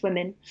 Most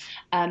women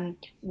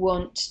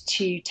want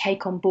to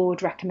take on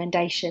board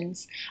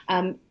recommendations,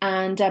 and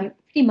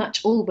pretty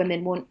much all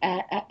women want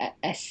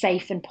a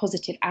safe and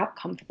positive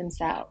outcome for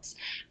themselves.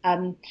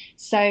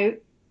 So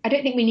I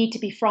don't think we need to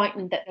be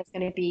frightened that there's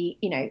going to be,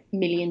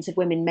 millions of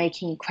women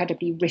making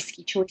incredibly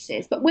risky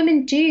choices. But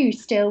women do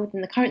still,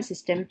 within the current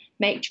system,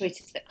 make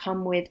choices that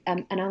come with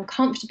an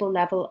uncomfortable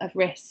level of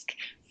risk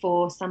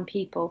for some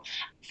people.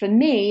 For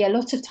me, a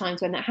lot of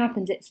times when that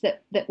happens, it's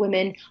that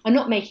women are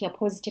not making a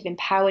positive,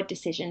 empowered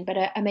decision, but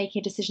are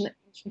making a decision that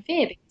comes from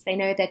fear because they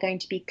know they're going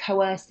to be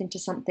coerced into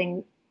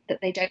something that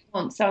they don't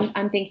want. So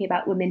I'm thinking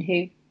about women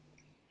who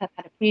have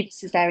had a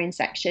previous cesarean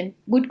section,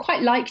 would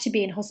quite like to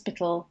be in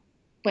hospital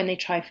when they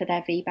try for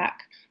their VBAC,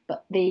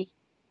 but the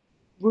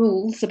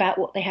rules about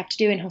what they have to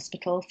do in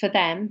hospital for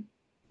them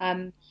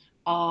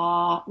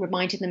are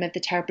reminding them of the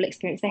terrible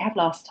experience they had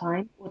last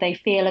time, or they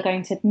feel are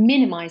going to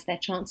minimise their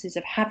chances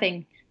of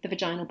having the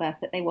vaginal birth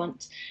that they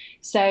want.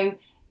 So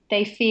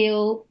they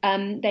feel,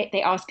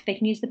 they ask if they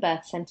can use the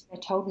birth centre,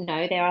 they're told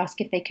no. They ask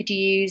if they could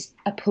use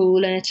a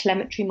pool and a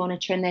telemetry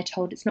monitor, and they're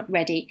told it's not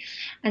ready.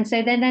 And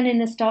so they're then in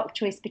the stark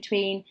choice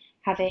between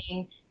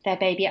having their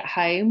baby at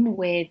home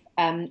with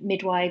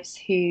midwives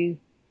who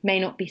may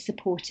not be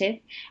supportive,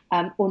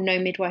 or no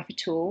midwife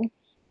at all,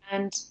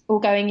 or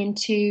going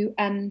into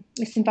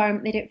this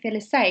environment they don't feel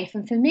is safe.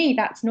 And for me,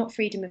 that's not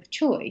freedom of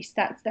choice.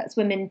 That's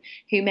women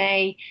who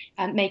may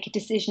make a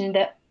decision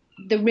that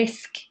the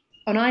risk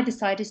on either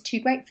side is too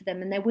great for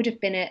them, and there would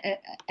have been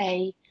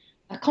a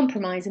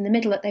compromise in the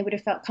middle that they would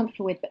have felt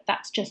comfortable with, but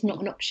that's just not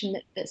an option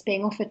that's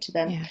being offered to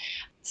them. Yeah.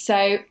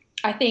 So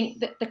I think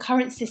that the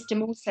current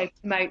system also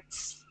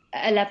promotes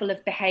a level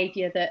of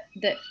behaviour that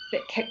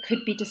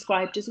could be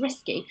described as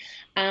risky,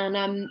 and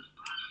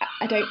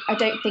I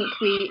don't think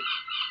we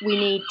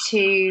need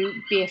to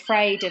be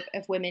afraid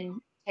of women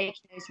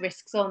taking those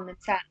risks on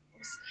themselves.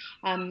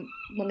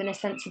 Women are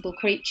sensible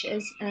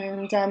creatures,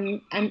 and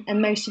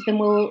most of them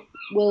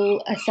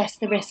will assess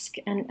the risk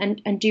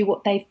and do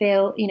what they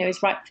feel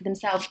is right for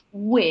themselves,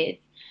 with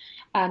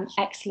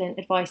excellent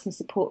advice and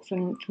support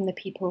from the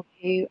people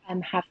who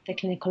have the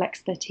clinical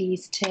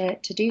expertise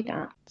to do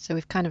that. So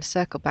we've kind of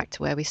circled back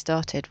to where we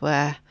started,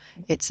 where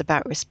it's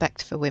about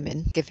respect for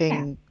women,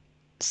 giving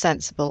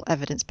sensible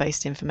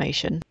evidence-based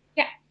information,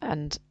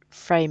 and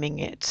framing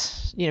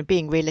it,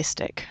 being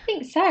realistic. I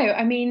think so.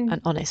 I mean, and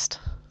honest.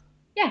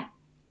 Yeah,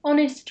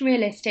 honest,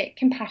 realistic,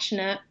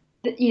 compassionate.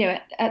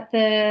 At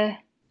the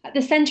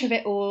centre of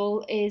it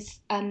all is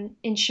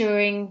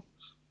ensuring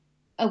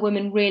a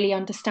woman really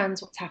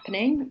understands what's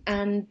happening,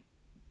 and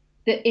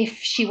that if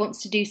she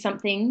wants to do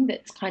something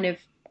that's kind of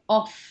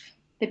off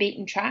the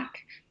beaten track,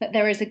 that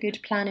there is a good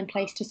plan in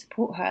place to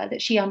support her,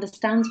 that she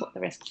understands what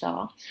the risks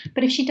are.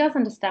 But if she does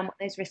understand what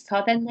those risks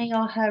are, then they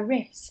are her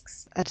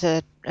risks. At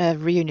a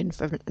reunion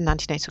for an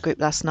antenatal group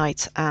last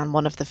night, and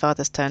one of the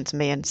fathers turned to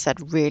me and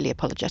said really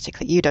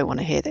apologetically, "You don't want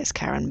to hear this,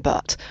 Karen,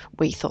 but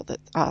we thought that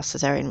our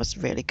cesarean was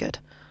really good."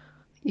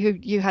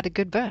 You had a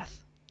good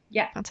birth.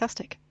 Yeah.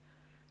 Fantastic.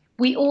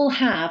 We all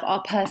have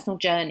our personal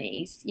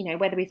journeys,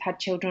 whether we've had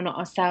children or not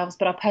ourselves,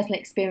 but our personal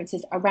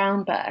experiences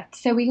around birth.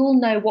 So we all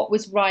know what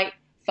was right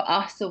for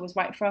us, or was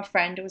right for our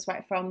friend, or was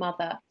right for our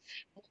mother,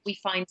 what we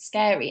find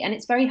scary. And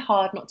it's very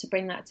hard not to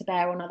bring that to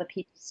bear on other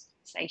people's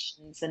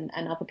conversations and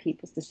other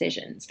people's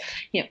decisions.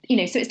 So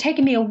it's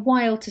taken me a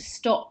while to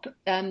stop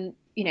sort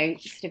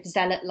of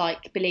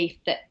zealot-like belief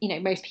that,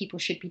 most people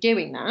should be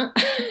doing that.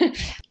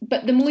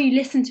 But the more you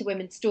listen to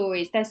women's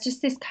stories, there's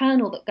just this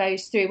kernel that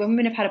goes through when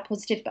women have had a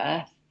positive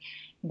birth,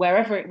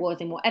 wherever it was,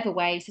 in whatever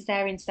way,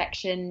 cesarean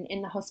section,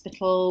 in the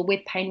hospital,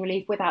 with pain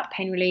relief, without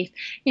pain relief,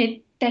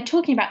 they're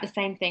talking about the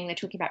same thing. They're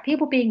talking about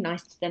people being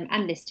nice to them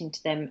and listening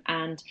to them,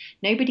 and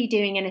nobody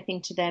doing anything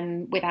to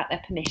them without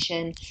their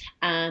permission,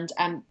 and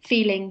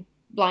feeling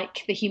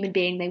like the human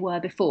being they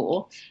were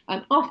before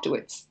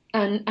afterwards.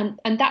 And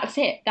that's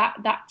it.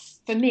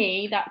 That's for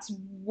me, that's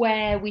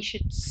where we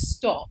should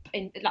stop,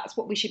 and that's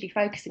what we should be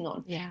focusing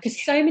on.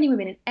 Because so many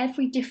women in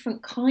every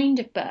different kind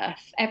of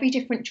birth, every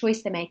different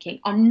choice they're making,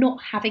 are not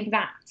having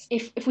that.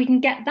 If we can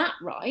get that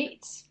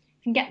right,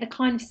 can get the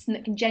kind of system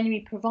that can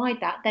genuinely provide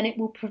that, then it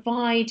will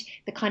provide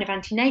the kind of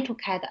antenatal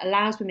care that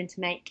allows women to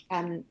make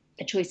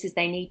the choices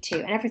they need to,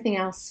 and everything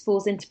else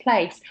falls into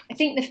place. I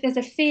think that there's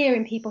a fear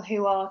in people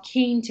who are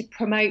keen to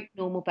promote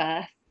normal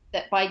birth,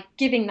 that by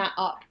giving that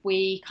up,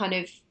 we kind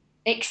of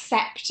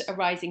accept a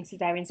rising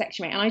cesarean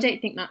section rate. And I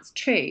don't think that's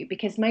true,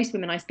 because most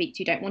women I speak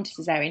to don't want a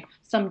cesarean.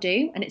 Some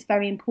do, and it's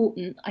very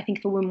important. I think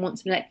if a woman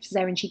wants an elective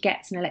cesarean, she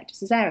gets an elective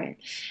cesarean.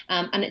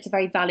 And it's a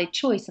very valid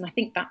choice, and I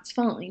think that's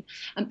fine.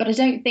 But I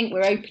don't think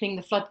we're opening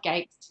the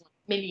floodgates to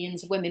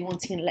millions of women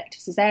wanting an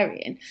elective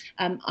cesarean.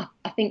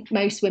 I think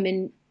most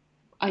women,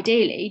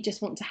 ideally,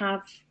 just want to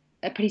have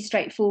a pretty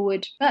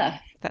straightforward birth.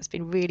 That's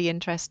been really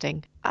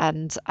interesting,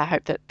 and I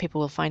hope that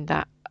people will find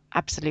that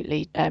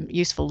absolutely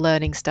useful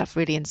learning stuff,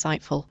 really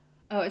insightful.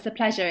 Oh, it's a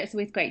pleasure. It's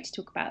always great to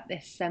talk about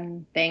this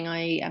thing.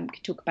 I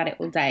could talk about it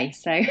all day.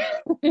 So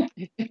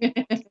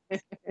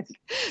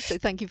So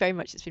thank you very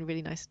much. It's been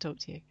really nice to talk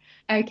to you.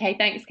 Okay,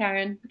 thanks,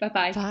 Karen.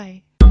 Bye-bye.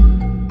 Bye.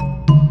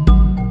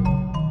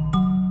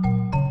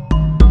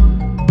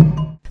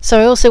 So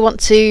I also want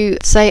to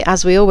say,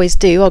 as we always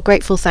do, our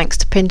grateful thanks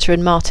to Pinter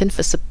and Martin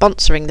for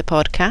sponsoring the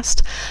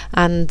podcast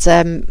and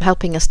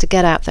helping us to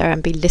get out there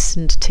and be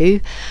listened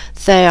to.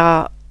 They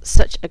are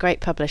such a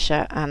great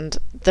publisher, and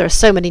there are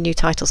so many new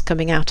titles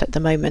coming out at the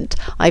moment.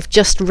 I've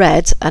just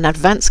read an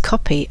advanced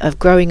copy of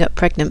Growing Up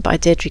Pregnant by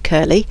Deirdre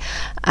Curley,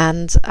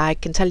 and I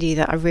can tell you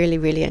that I really,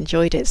 really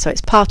enjoyed it. So it's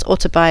part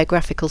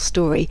autobiographical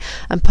story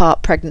and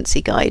part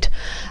pregnancy guide,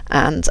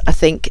 and I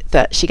think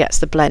that she gets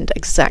the blend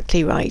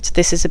exactly right.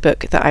 This is a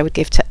book that I would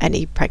give to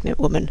any pregnant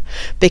woman,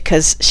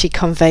 because she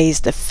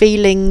conveys the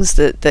feelings,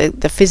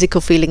 the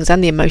physical feelings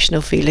and the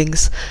emotional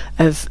feelings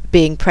of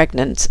being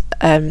pregnant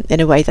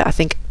in a way that I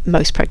think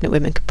most pregnant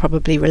women could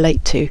probably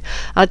relate to.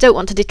 I don't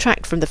want to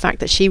detract from the fact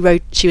that she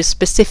was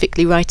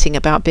specifically writing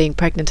about being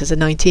pregnant as a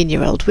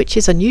 19-year-old, which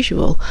is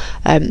unusual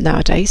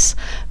nowadays,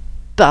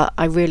 but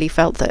I really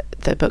felt that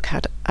the book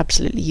had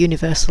absolutely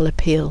universal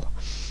appeal.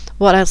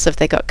 What else have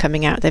they got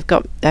coming out? They've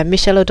got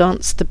Michel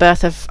Audant's The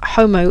Birth of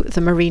Homo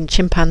the Marine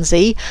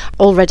Chimpanzee,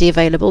 already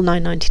available,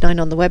 $9.99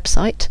 on the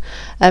website.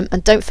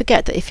 And don't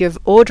forget that if you're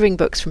ordering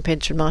books from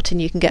Pinter and Martin,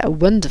 you can get a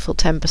wonderful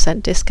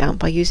 10% discount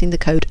by using the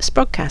code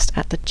Sprogcast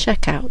at the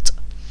checkout.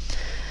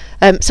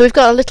 So we've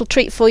got a little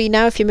treat for you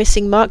now. If you're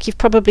missing Mark, you've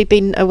probably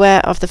been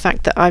aware of the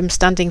fact that I'm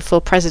standing for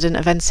president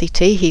of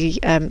NCT. He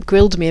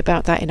grilled me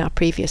about that in our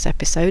previous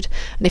episode.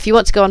 And if you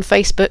want to go on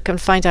Facebook and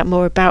find out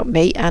more about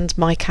me and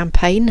my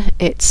campaign,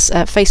 it's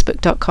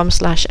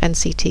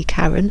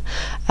facebook.com/NCTKaren,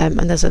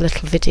 and there's a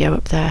little video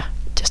up there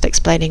just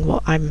explaining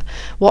what I'm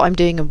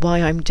doing and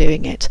why I'm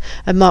doing it.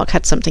 And Mark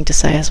had something to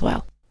say as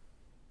well.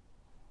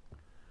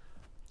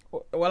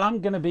 Well,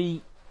 I'm going to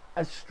be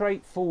as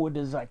straightforward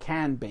as I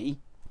can be.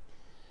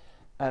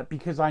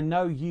 Because I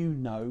know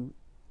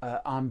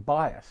I'm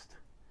biased.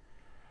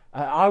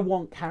 I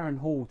want Karen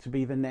Hall to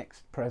be the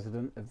next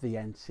president of the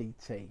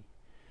NCT.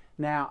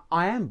 Now,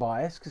 I am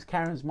biased because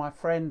Karen's my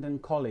friend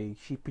and colleague.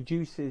 She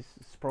produces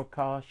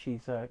Sprogcast.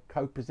 She's a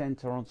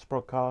co-presenter on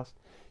Sprogcast.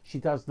 She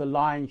does the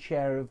lion's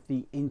share of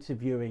the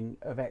interviewing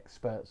of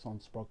experts on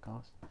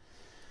Sprogcast.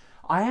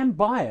 I am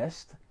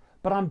biased,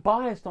 but I'm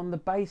biased on the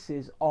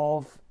basis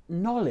of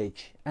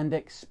knowledge and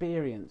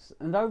experience.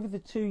 And over the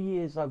 2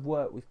 years I've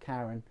worked with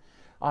Karen,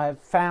 I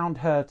have found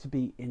her to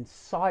be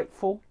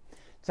insightful,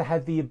 to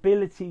have the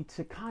ability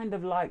to kind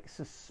of like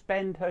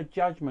suspend her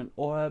judgment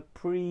or her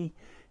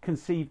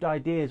preconceived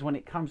ideas when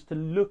it comes to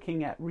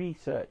looking at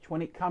research,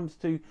 when it comes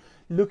to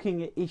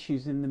looking at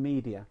issues in the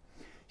media.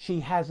 She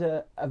has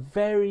a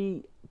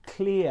very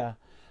clear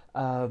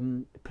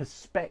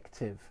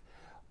perspective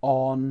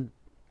on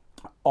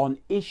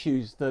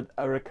issues that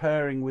are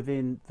occurring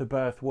within the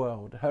birth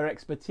world. Her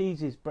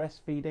expertise is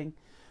breastfeeding,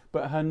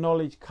 but her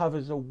knowledge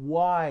covers a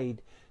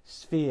wide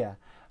sphere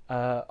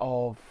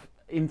of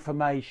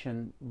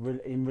information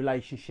in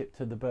relationship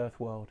to the birth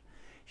world.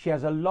 She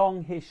has a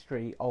long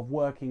history of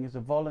working as a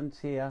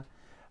volunteer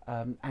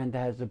and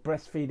as a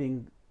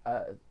breastfeeding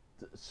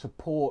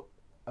support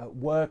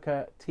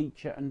worker,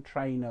 teacher and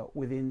trainer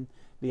within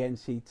the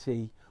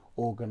NCT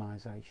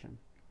organisation.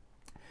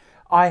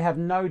 I have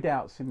no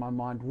doubts in my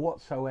mind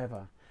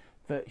whatsoever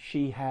that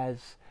she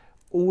has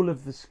all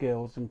of the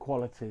skills and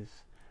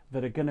qualities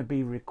that are going to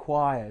be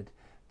required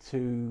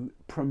to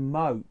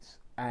promote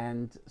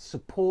and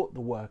support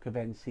the work of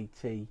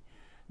NCT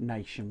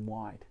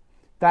nationwide.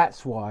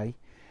 That's why,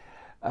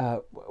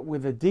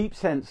 with a deep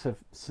sense of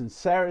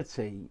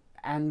sincerity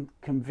and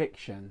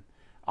conviction,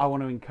 I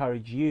want to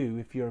encourage you,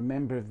 if you're a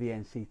member of the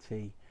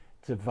NCT,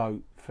 to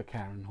vote for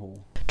Karen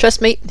Hall.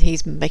 Trust me,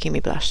 he's making me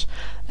blush,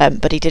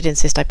 but he did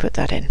insist I put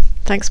that in.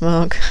 Thanks,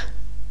 Mark.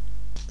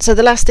 So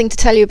the last thing to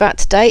tell you about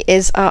today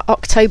is our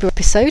October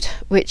episode,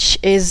 which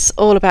is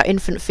all about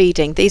infant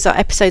feeding. These are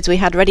episodes we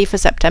had ready for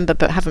September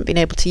but haven't been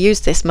able to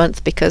use this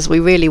month because we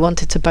really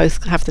wanted to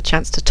both have the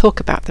chance to talk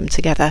about them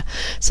together.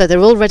 So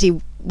they're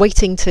already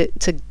waiting to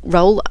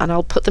roll, and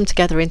I'll put them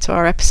together into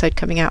our episode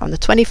coming out on the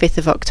 25th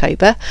of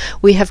October.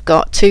 We have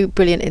got two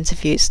brilliant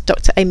interviews.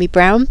 Dr. Amy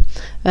Brown,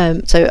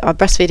 so our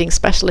breastfeeding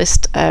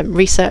specialist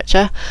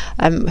researcher,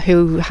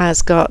 who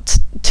has got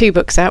 2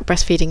 books out,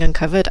 Breastfeeding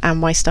Uncovered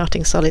and Why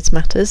Starting Solids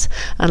Matters,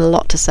 and a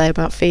lot to say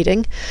about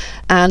feeding.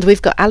 And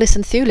we've got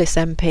Alison Thewlis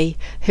MP,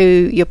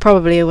 who you're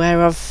probably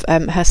aware of,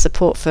 her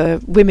support for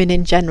women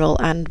in general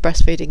and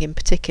breastfeeding in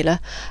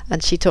particular,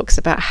 and she talks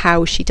about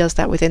how she does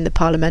that within the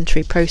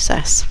parliamentary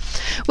process.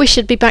 We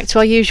should be back to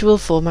our usual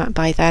format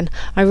by then.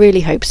 I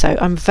really hope so.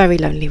 I'm very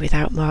lonely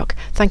without Mark.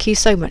 Thank you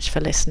so much for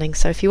listening.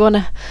 So if you want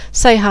to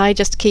say hi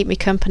just to keep me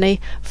company,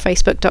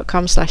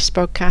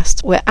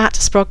 facebook.com/Sprogcast. We're at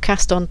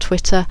Sprogcast on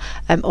Twitter,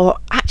 or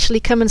actually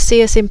come and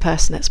see us in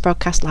person at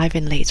Sprogcast Live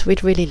in Leeds.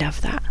 We'd really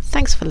love that.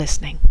 Thanks for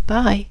listening.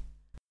 Bye.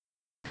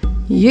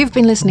 You've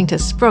been listening to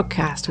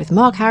Sprogcast with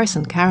Mark Harris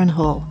and Karen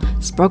Hall.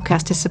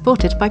 Sprogcast is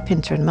supported by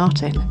Pinter and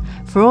Martin.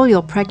 For all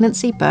your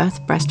pregnancy, birth,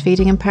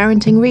 breastfeeding and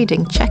parenting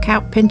reading, check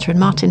out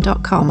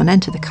pinterandmartin.com and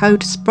enter the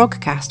code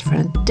Sprogcast for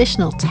an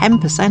additional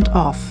 10%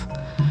 off.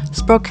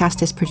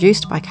 Sprogcast is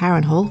produced by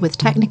Karen Hall with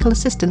technical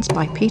assistance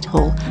by Pete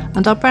Hall,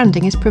 and our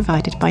branding is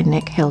provided by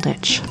Nick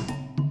Hilditch.